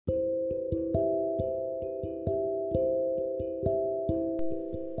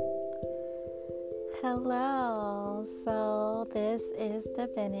is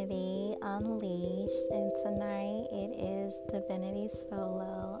Divinity Unleashed, and tonight it is Divinity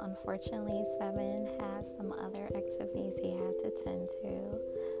Solo. Unfortunately, Seven has some other activities he had to tend to,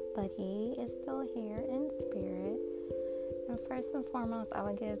 but he is still here in spirit. And first and foremost, I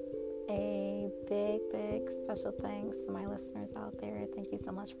would give a big special thanks to my listeners out there. Thank you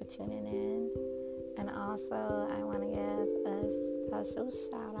so much for tuning in. And also, I want to give a special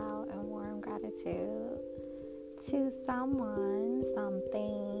shout out and warm gratitude to someone,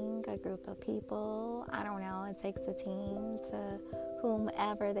 something, a group of people. I don't know, it takes a team, to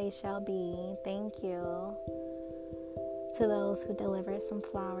whomever they shall be. Thank you to those who delivered some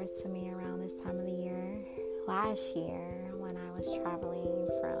flowers to me around this time of the year. Last year, when I was traveling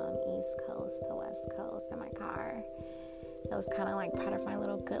from East Coast to West Coast in my car, it was kind of like part of my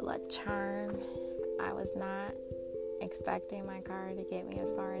little good luck charm. I was not expecting my car to get me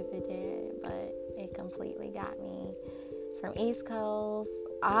as far as it did, but it completely got me from East Coast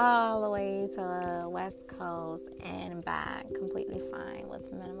all the way to West Coast and back completely fine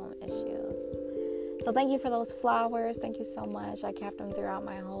with minimum issues. So thank you for those flowers. Thank you so much. I kept them throughout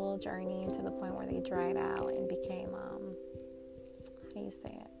my whole journey to the point where they dried out and became how do you say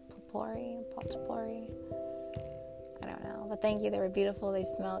it? Potpourri? I don't know, but thank you. They were beautiful. They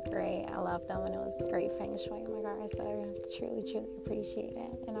smelled great. I loved them, and it was great feng shui in my car. So I truly appreciate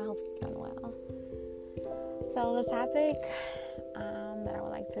it, and I hope you're doing well. So the topic that I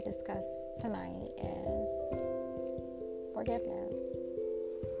would like to discuss tonight is forgiveness.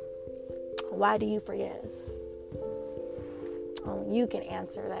 Why do you forgive? You can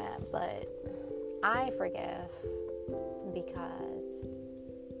answer that, but I forgive because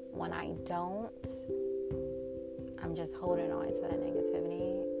when I don't, I'm just holding on to that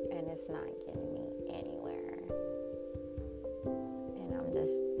negativity, and it's not getting me anywhere. And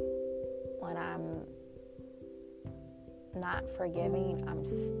when I'm not forgiving, I'm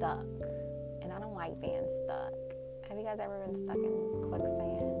stuck. And I don't like being stuck. Have you guys ever been stuck in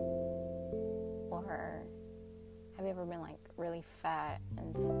quicksand? Or have you ever been like really fat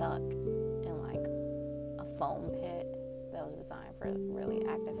and stuck in like a foam pit that was designed for really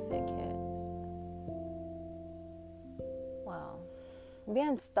active fit kids? Well,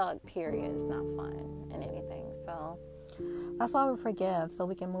 being stuck, period, is not fun in anything. So that's why we forgive, so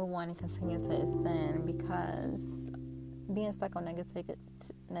we can move on and continue to ascend, because being stuck on negativity,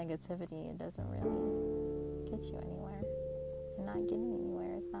 it doesn't really get you anywhere. You're not getting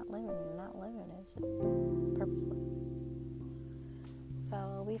anywhere. It's not living. You're not living. It's just purposeless.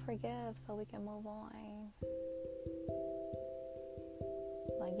 So we forgive so we can move on.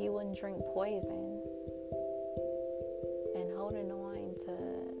 Like, you wouldn't drink poison. And holding on to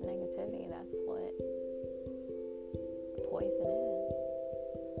negativity, that's what poison is.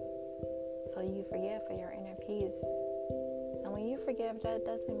 So you forgive for your inner peace. And when you forgive, that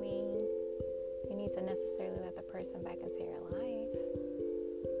doesn't mean you need to necessarily let the person back into your life.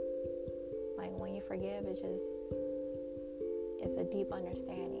 Like, when you forgive, it's a deep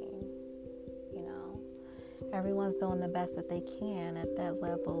understanding, you know. Everyone's doing the best that they can at that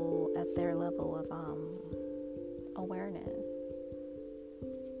level, at their level of awareness.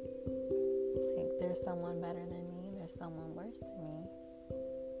 Like, there's someone better than me, there's someone worse than me,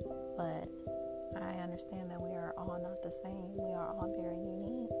 but I understand that we are all not the same. We are all very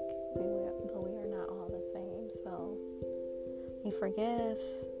unique, but we are not all the same. So you forgive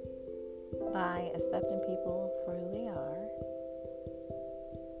by accepting people for who they are,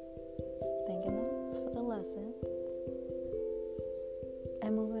 thanking them for the lessons,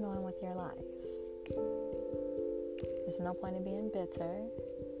 and moving on with your life. There's no point in being bitter.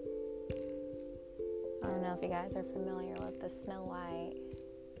 I don't know if you guys are familiar with the Snow White,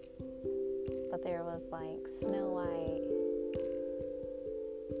 but there was like Snow White,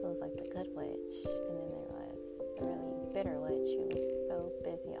 it was like the good witch, and then there was the really bitter witch who was so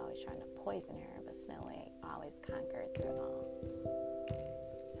busy always trying to poison her, but Snow White always conquered through it all.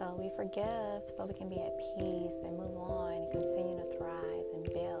 So we forgive so we can be at peace and move on and continue to thrive and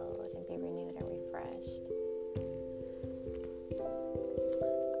build and be renewed and refreshed.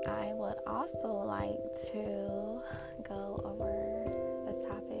 I would also like to go over the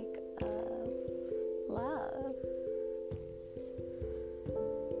topic of love.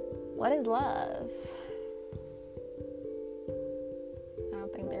 What is love? I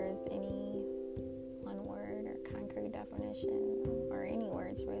don't think there is any one word or concrete definition, or any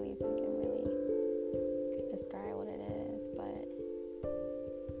words really could describe what it is, but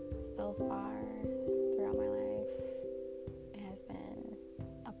so far throughout my life, it has been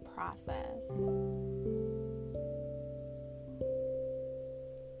a process.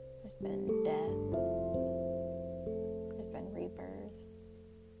 There's been death, there's been rebirth,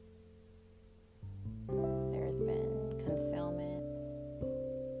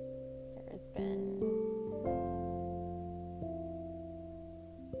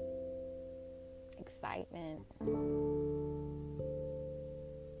 enlightenment.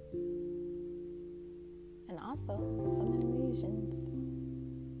 And also some illusions.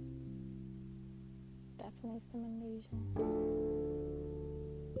 Definitely some illusions.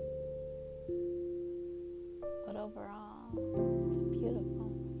 But overall, it's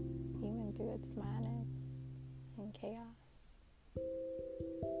beautiful, even through its madness and chaos.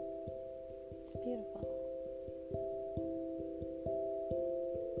 It's beautiful.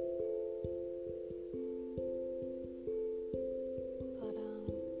 But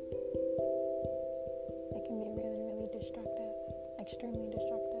it can be really, really destructive, extremely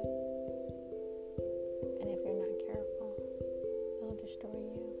destructive. And if you're not careful, it'll destroy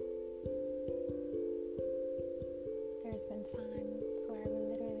you. There's been times where I've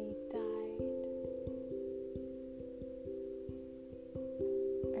literally died.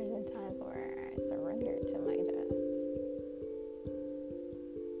 There's been times where I surrendered to my death.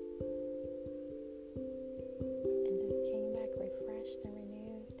 And just came back refreshed and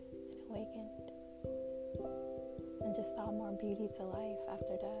renewed and awakened. And just saw more beauty to life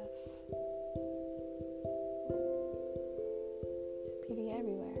after death. There's beauty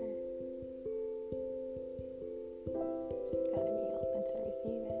everywhere. Just gotta be open to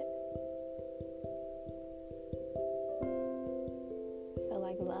receive it. I feel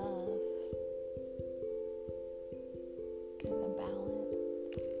like love is a balance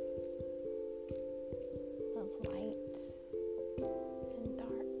of light and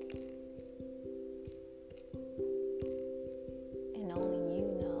dark. And only you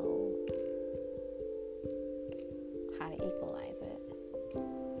know how to equalize it.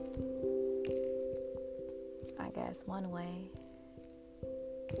 I guess one way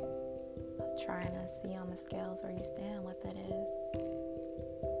of trying to see on the scales where you stand with it is,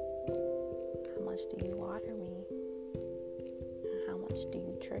 how much do you water me? And how much do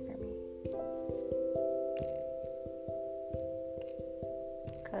you trigger me?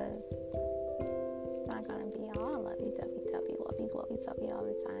 Because it's not going to be all lovey-dovey, wubby-dubby all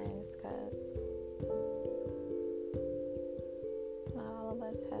the time. Because not all of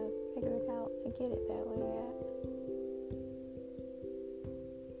us have figured out to get it that way yet.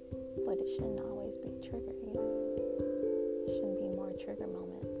 But it shouldn't always be a trigger either. It shouldn't be more trigger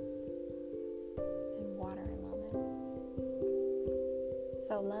moments and watering moments.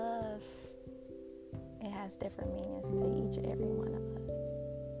 So love, it has different meanings to each and every one of us.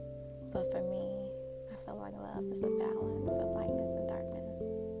 But for me, I feel like love is the balance of lightness and darkness.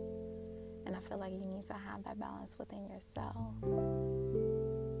 And I feel like you need to have that balance within yourself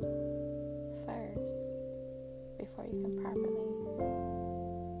first before you can properly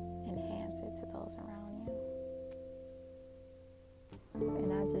enhance it to those around you.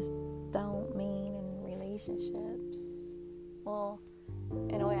 And I just don't mean in relationships. Well,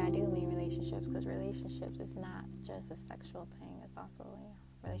 in a way I do mean relationships, because relationships is not just a sexual thing. It's also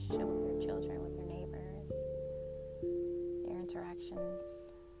a relationship with your children, with your neighbors, your interactions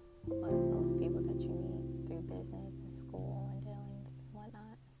with those people that you meet through business and school and dealings and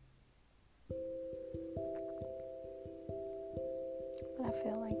whatnot. But I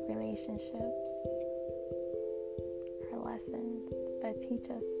feel like relationships are lessons that teach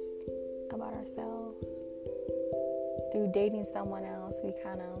us about ourselves. Through dating someone else, we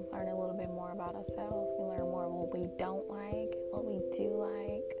kind of learn a little bit more about ourselves. We learn more of what we don't like, what we do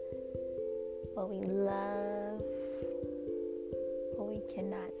like, what we love, what we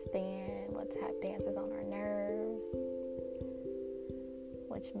cannot stand, what tap dances on our nerves,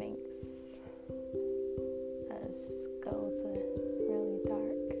 which makes us go to really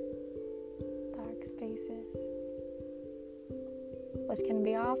dark spaces, which can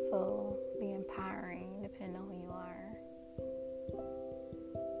be also be empowering depending on who you are.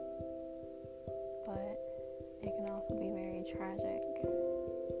 But it can also be very tragic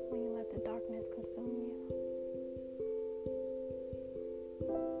when you let the darkness consume you.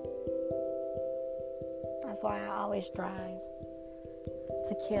 That's why I always strive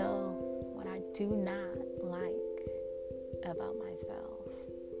to kill what I do not like about myself.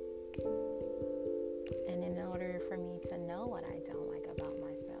 And in order for me to know what I don't like about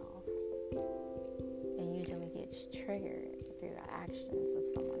myself, it usually gets triggered through the actions of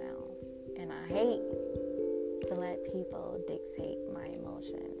someone else. And I hate to let people dictate my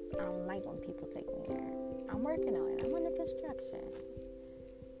emotions. I don't like when people take me there. I'm working on it. I'm under construction.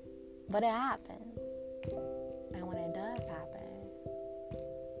 But it happens. And when it does happen,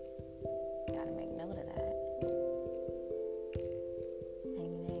 you gotta make note of that.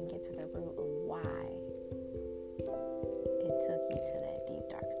 And then get to the root of why it took you to that deep,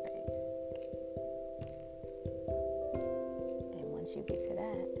 dark space. And once you get to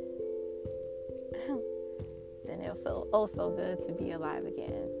that, feel oh so good to be alive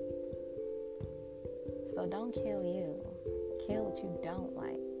again. So don't kill you. Kill what you don't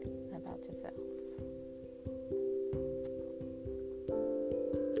like about yourself.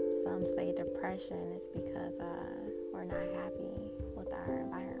 Some say depression is because we're not happy with our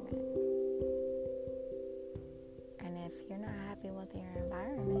environment. And if you're not happy with your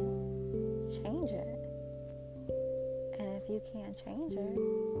environment, change it. And if you can't change it,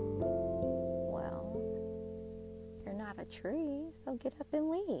 well, you're not a tree, so get up and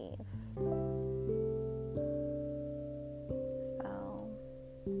leave. So,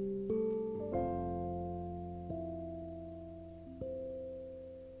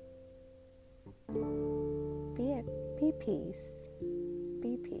 be peace.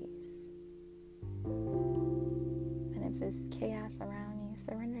 Be peace. And if it's chaos around you,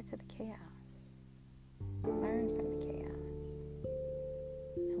 surrender to the chaos. Learn from the chaos.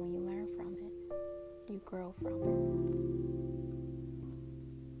 And when you learn from it, you grow from it.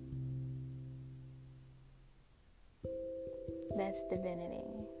 That's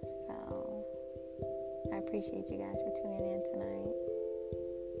divinity. So I appreciate you guys for tuning in tonight.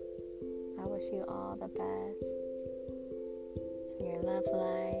 I wish you all the best in your love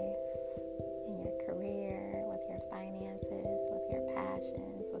life, in your career, with your finances, with your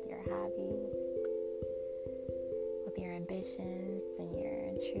passions, with your hobbies, with your ambitions and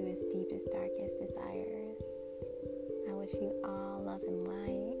your truest, deepest, darkest desires. I wish you all love and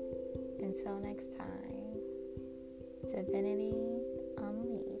light. Until next time, Divinity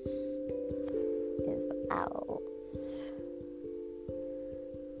Unleashed is out.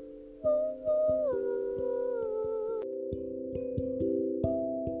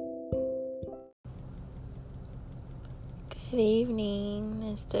 Good evening,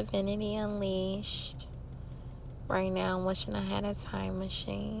 it's Divinity Unleashed. Right now I'm wishing I had a time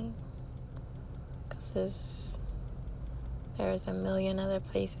machine, because there's a million other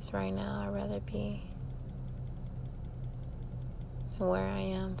places right now I'd rather be than where I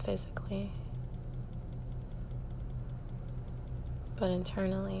am physically. But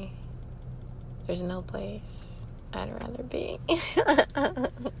internally, there's no place I'd rather be.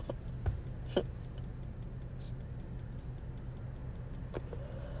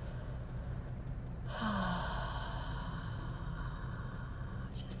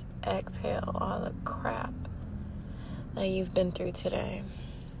 Just exhale all the crap that you've been through today.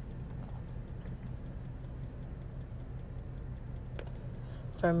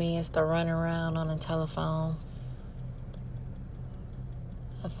 For me, it's the run around on the telephone.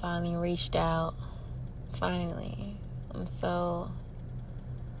 I finally reached out. Finally. I'm so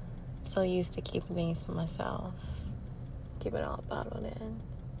used to keeping things to myself. Keep it all bottled in.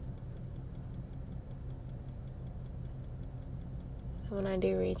 And when I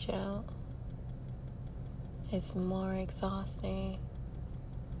do reach out, it's more exhausting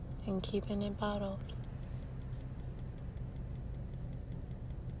than keeping it bottled.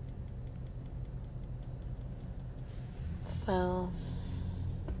 So,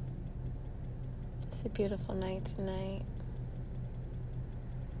 it's a beautiful night tonight.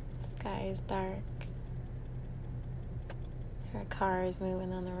 The sky is dark. There are cars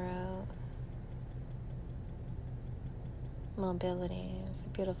moving on the road. Mobility is a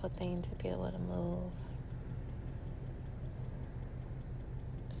beautiful thing to be able to move.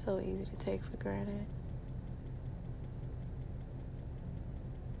 So easy to take for granted.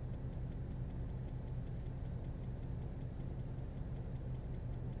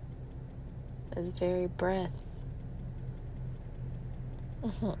 This very breath.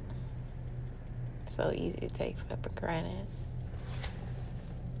 So easy to take for granted.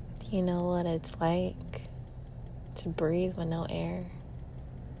 Do you know what it's like to breathe with no air?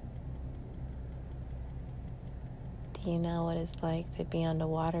 Do you know what it's like to be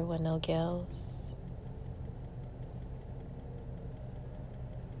underwater with no gills?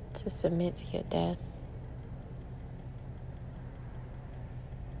 To submit to your death?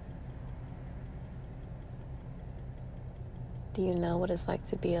 Do you know what it's like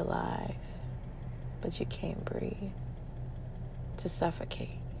to be alive, but you can't breathe? To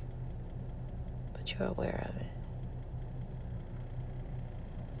suffocate, but you're aware of it?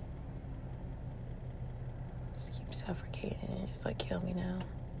 Just keep suffocating and just like, kill me now.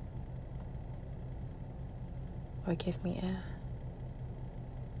 Or give me air.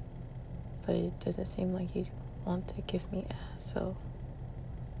 But it doesn't seem like you want to give me air, so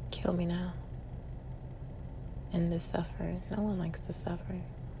kill me now. End this suffering. No one likes to suffer.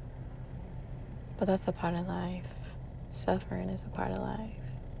 But that's a part of life. Suffering is a part of life.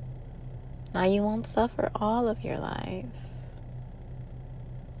 Now you won't suffer all of your life.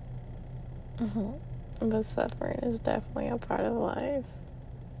 But suffering is definitely a part of life.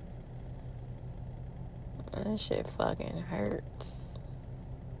 And shit fucking hurts.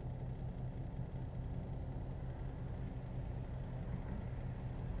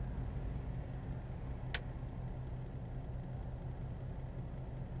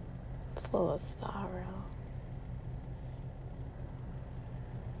 Full of sorrow.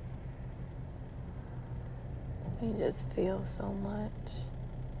 You just feel so much.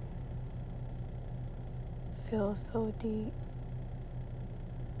 Feel so deep.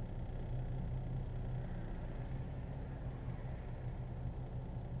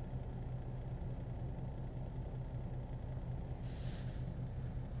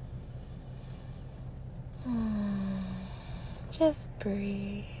 Just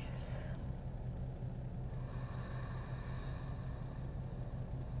breathe.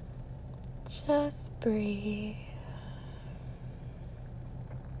 Just breathe.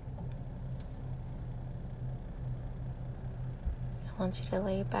 I want you to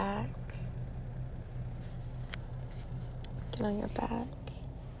lay back. Get on your back.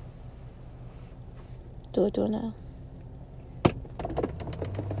 Do it now.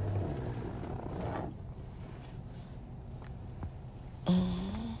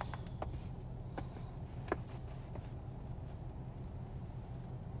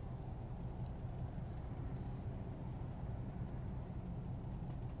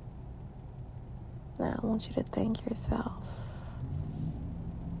 Now I want you to thank yourself.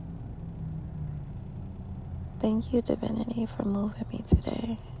 Thank you, Divinity, for moving me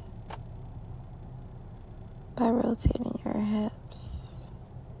today. By rotating your hips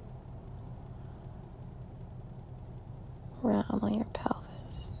around on your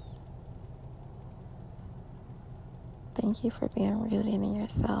pelvis. Thank you for being rooted in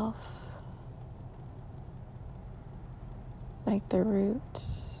yourself. Like the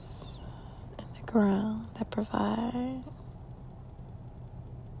roots in the ground that provide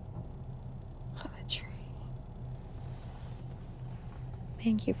for the tree.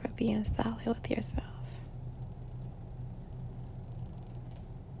 Thank you for being solid with yourself.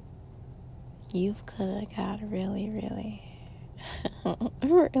 You could have got really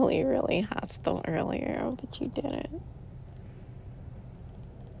hostile earlier, but you didn't.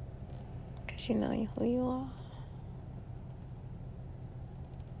 Because you know who you are.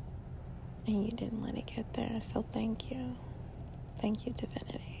 And you didn't let it get there, so thank you. Thank you,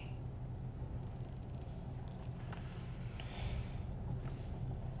 Divinity.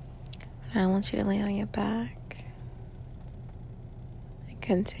 Now I want you to lay on your back.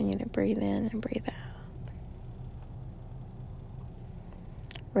 Continue to breathe in and breathe out.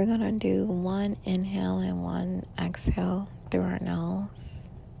 We're going to do one inhale and one exhale through our nose.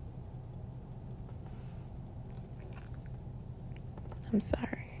 I'm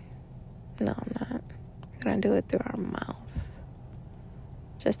sorry. No, I'm not. We're going to do it through our mouth.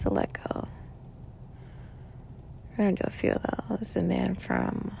 Just to let go. We're going to do a few of those. And then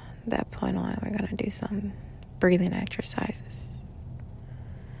from that point on, we're going to do some breathing exercises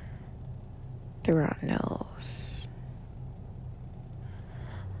through our nose.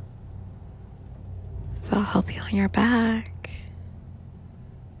 So I'll help you on your back.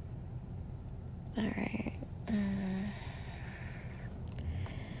 All right.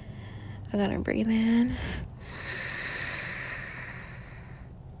 I'm gonna breathe in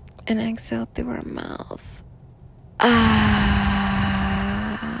and exhale through our mouth.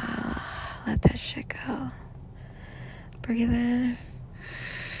 Let that shit go. Breathe in.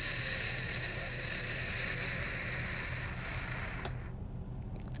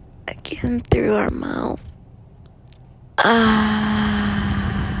 Again through our mouth. Let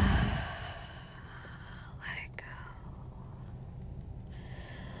it go.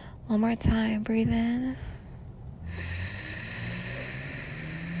 One more time. Breathe in.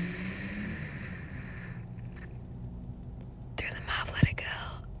 Through the mouth. Let it go.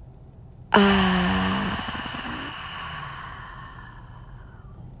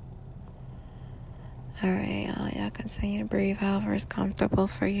 Alright, y'all continue to breathe however is comfortable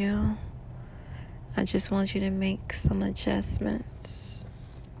for you. I just want you to make some adjustments.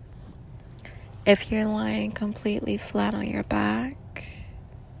 If you're lying completely flat on your back,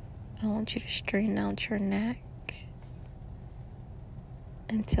 I want you to straighten out your neck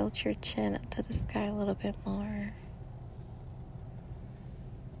and tilt your chin up to the sky a little bit more.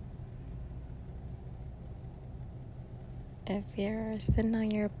 If you're sitting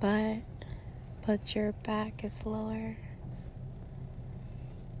on your butt, but your back is lower,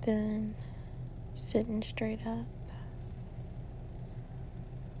 then sitting straight up.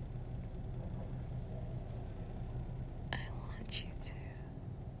 I want you to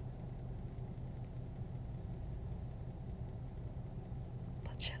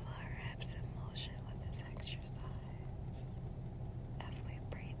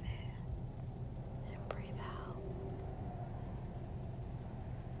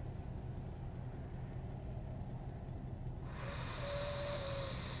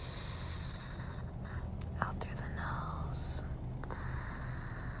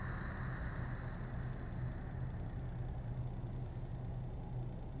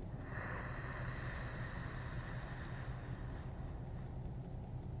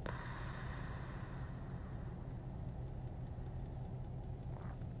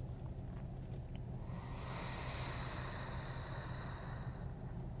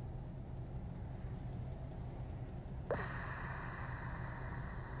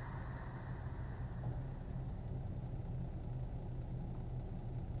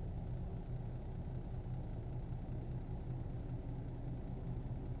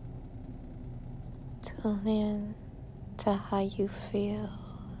Tune in to how you feel.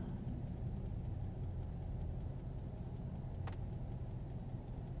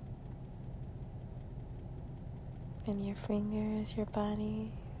 And your fingers, your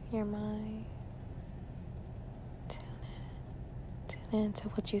body, your mind. Tune in. Tune in to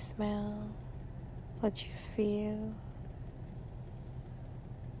what you smell, what you feel.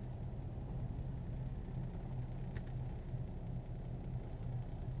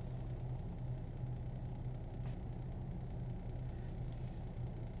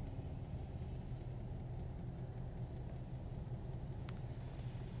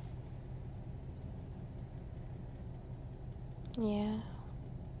 Yeah,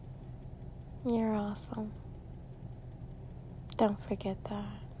 you're awesome. Don't forget that.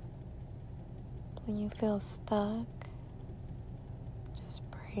 When you feel stuck, just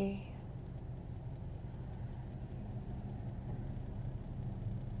breathe.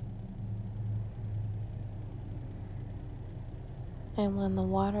 And when the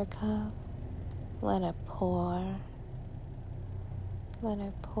water comes, let it pour. Let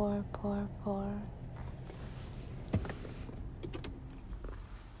it pour, pour, pour.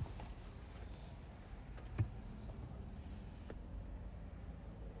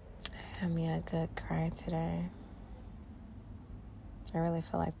 I had me a good cry today. I really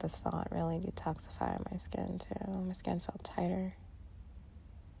feel like the salt really detoxified my skin too. My skin felt tighter,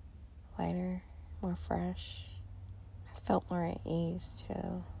 lighter, more fresh. I felt more at ease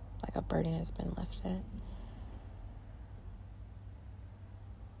too, like a burden has been lifted.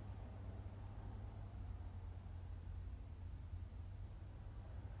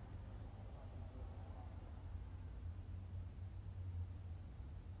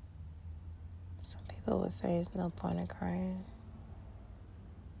 Some people would say there's no point in crying.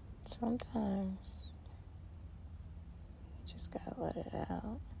 Sometimes you just gotta let it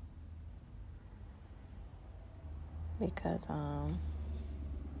out. Because some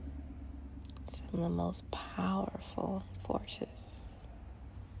of the most powerful forces,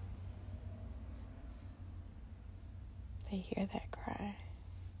 they hear that cry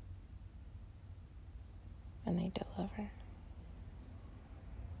and they deliver.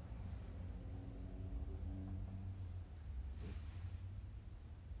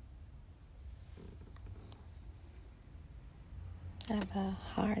 I have a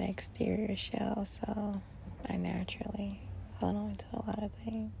hard exterior shell, so I naturally hold on to a lot of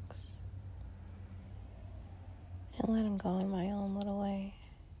things and let them go in my own little way.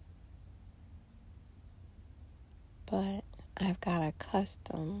 But I've got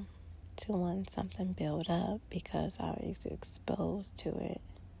accustomed to when something build up because I was exposed to it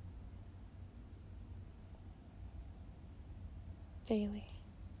daily.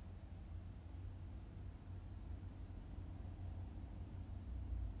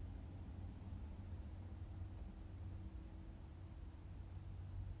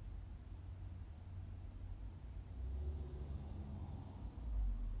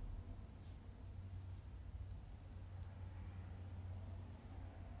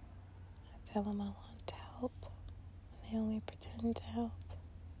 I tell them I want to help, and they only pretend to help.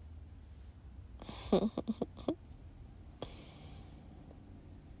 Oh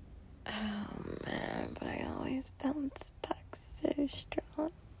man, but I always bounce back so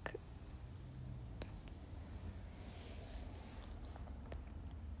strong.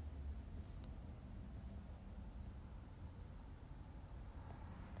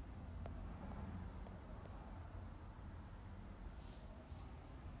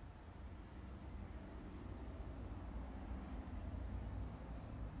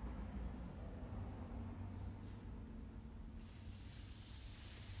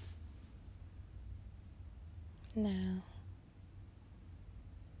 Now,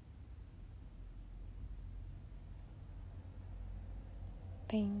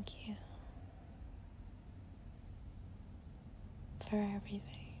 thank you for everything.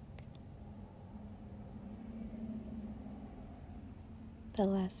 The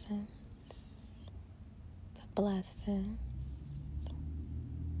lessons, the blessings,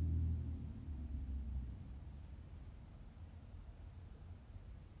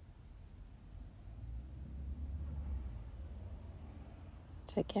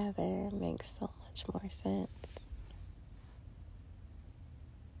 together makes so much more sense.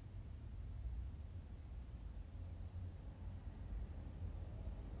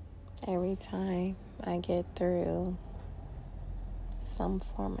 Every time I get through some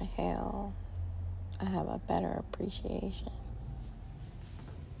form of hell, I have a better appreciation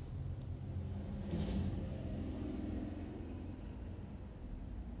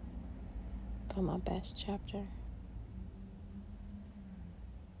for my best chapter.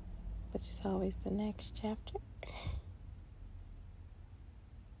 which is always the next chapter.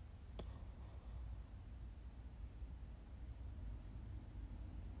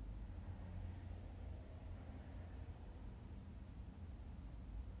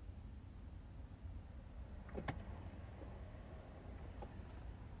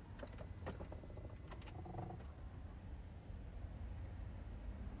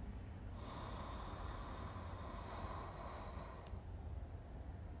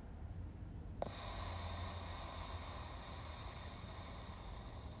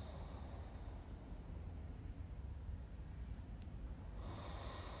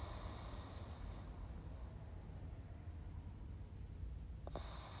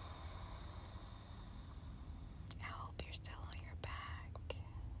 I hope you're still on your back.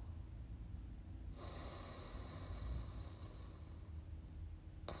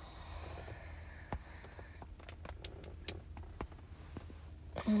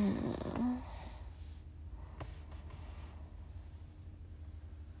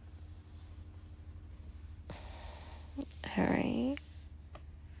 All right.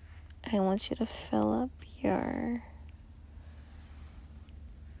 I want you to fill up your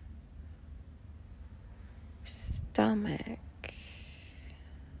stomach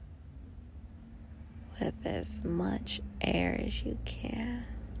with as much air as you can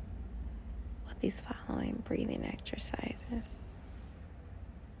with these following breathing exercises.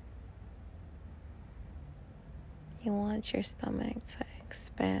 You want your stomach to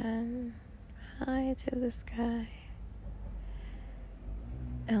expand high to the sky.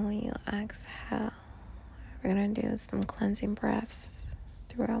 And when you exhale, we're going to do some cleansing breaths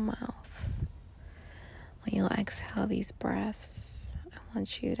through our mouth. When you exhale these breaths, I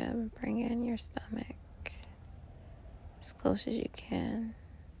want you to bring in your stomach as close as you can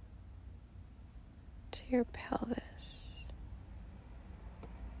to your pelvis.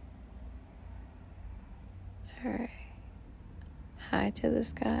 All right. High to the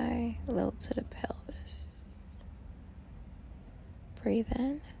sky, low to the pelvis. Breathe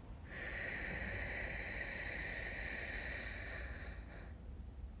in.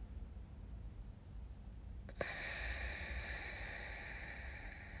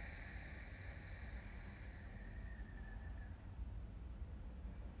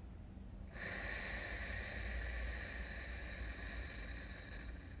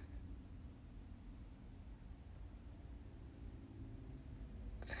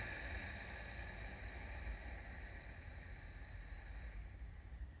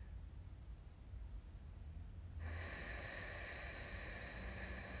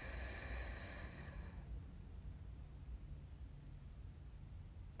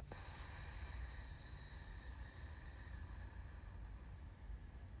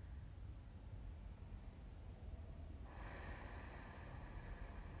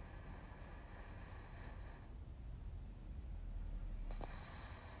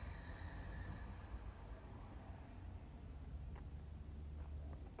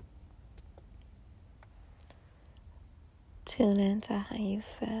 Tune into how you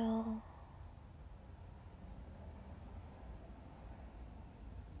feel.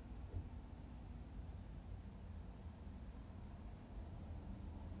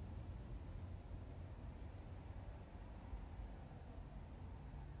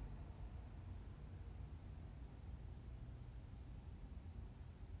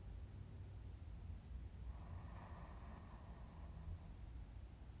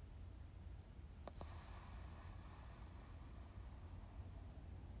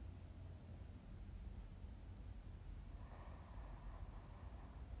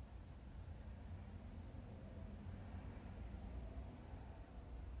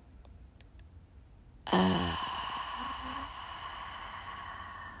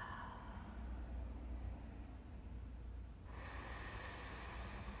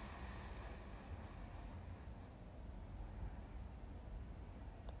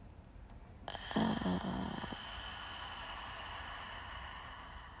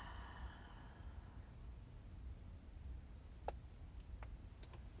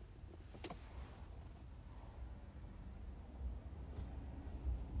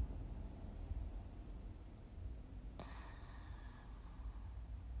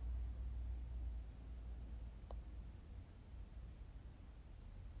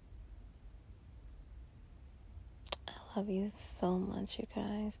 Love you so much, you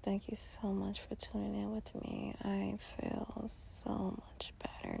guys. Thank you so much for tuning in with me. I feel so much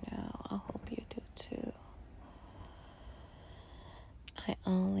better now. I hope you do too. I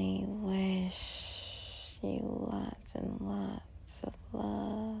only wish you lots and lots of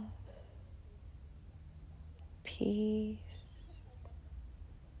love, peace,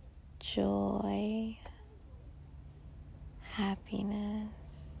 joy,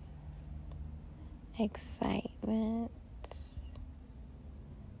 happiness, excitement,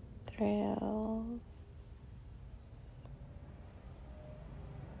 thrills.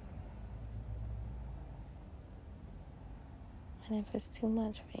 And if it's too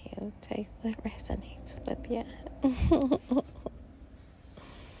much for you, take what resonates with you.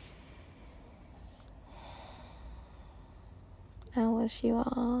 I wish you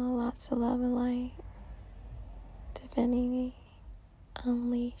all lots of love and light. Divinity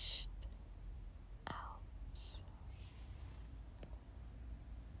Unleashed.